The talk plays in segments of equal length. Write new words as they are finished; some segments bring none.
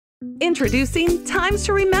Introducing Times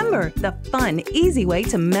to Remember, the fun, easy way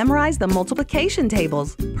to memorize the multiplication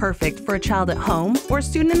tables. Perfect for a child at home or a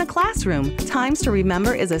student in a classroom. Times to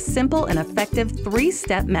Remember is a simple and effective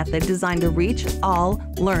 3-step method designed to reach all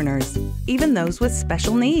learners, even those with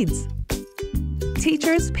special needs.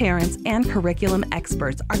 Teachers, parents, and curriculum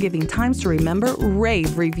experts are giving Times to Remember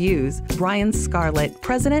rave reviews. Brian Scarlet,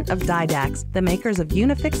 president of Didax, the makers of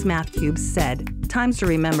Unifix math cubes, said, "Times to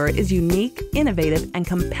Remember is unique, innovative, and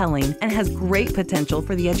compelling, and has great potential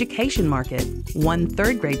for the education market." One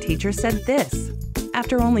third-grade teacher said this,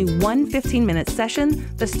 "After only one 15-minute session,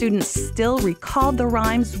 the students still recalled the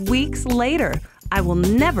rhymes weeks later. I will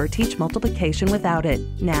never teach multiplication without it."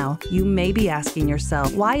 Now, you may be asking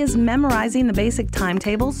yourself, why is memorizing the basic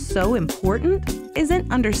timetables so important?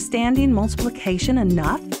 Isn't understanding multiplication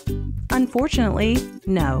enough? Unfortunately,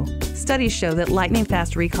 no. Studies show that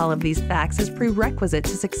lightning-fast recall of these facts is prerequisite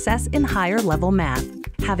to success in higher-level math.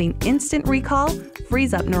 Having instant recall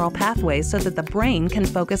frees up neural pathways so that the brain can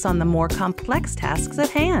focus on the more complex tasks at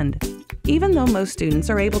hand. Even though most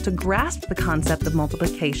students are able to grasp the concept of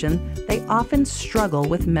multiplication, they often struggle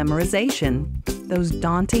with memorization. Those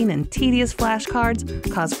daunting and tedious flashcards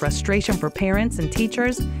cause frustration for parents and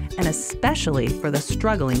teachers, and especially for the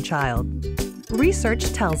struggling child.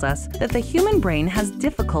 Research tells us that the human brain has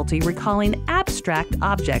difficulty recalling abstract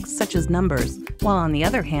objects such as numbers, while on the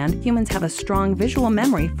other hand, humans have a strong visual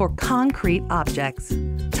memory for concrete objects.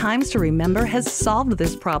 Times to Remember has solved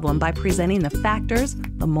this problem by presenting the factors,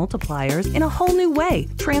 the multipliers, in a whole new way,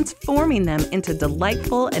 transforming them into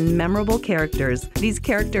delightful and memorable characters. These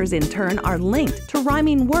characters, in turn, are linked to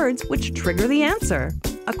rhyming words which trigger the answer.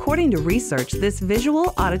 According to research, this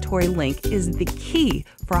visual auditory link is the key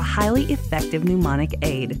for a highly effective mnemonic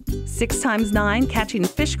aid. 6 times 9, catching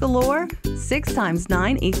fish galore. 6 times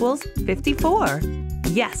 9 equals 54.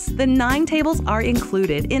 Yes, the 9 tables are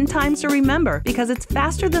included in Times to Remember because it's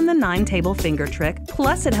faster than the 9-table finger trick,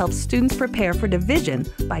 plus it helps students prepare for division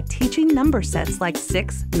by teaching number sets like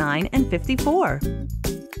 6, 9, and 54.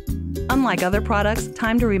 Unlike other products,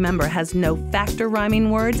 Time to Remember has no factor rhyming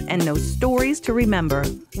words and no stories to remember.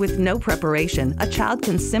 With no preparation, a child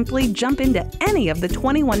can simply jump into any of the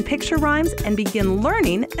 21 picture rhymes and begin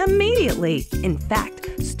learning immediately. In fact,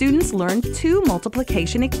 students learn 2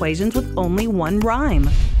 multiplication equations with only 1 rhyme.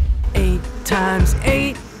 8 times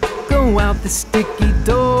 8, go out the sticky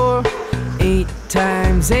door. 8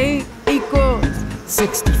 times 8 equals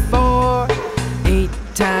 64. 8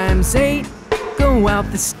 times 8, go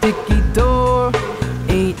out the sticky door.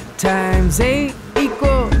 8 times 8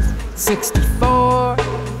 equals 64.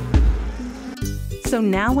 So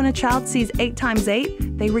now when a child sees 8 times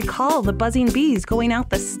 8, they recall the buzzing bees going out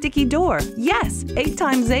the sticky door. Yes, 8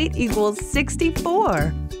 times 8 equals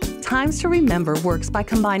 64. Times to Remember works by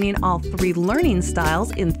combining all 3 learning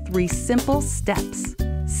styles in 3 simple steps.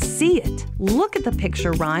 See it, look at the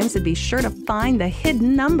picture rhymes, and be sure to find the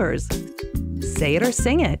hidden numbers. Say it or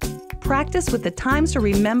sing it. Practice with the Times to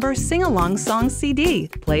Remember Sing-Along Song CD.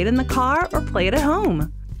 Play it in the car or play it at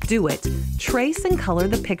home. Do it. Trace and color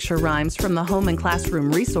the picture rhymes from the Home and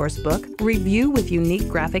Classroom Resource Book. Review with unique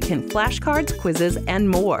graphic hint flashcards, quizzes, and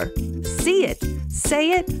more. See it,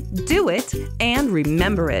 say it, do it, and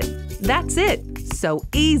remember it. That's it. So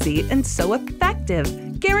easy and so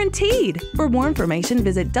effective. Guaranteed. For more information,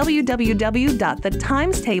 visit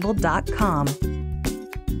www.thetimestable.com.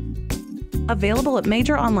 Available at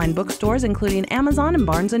major online bookstores including Amazon and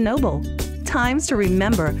Barnes & Noble. Times to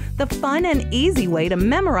Remember, the fun and easy way to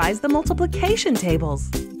memorize the multiplication tables.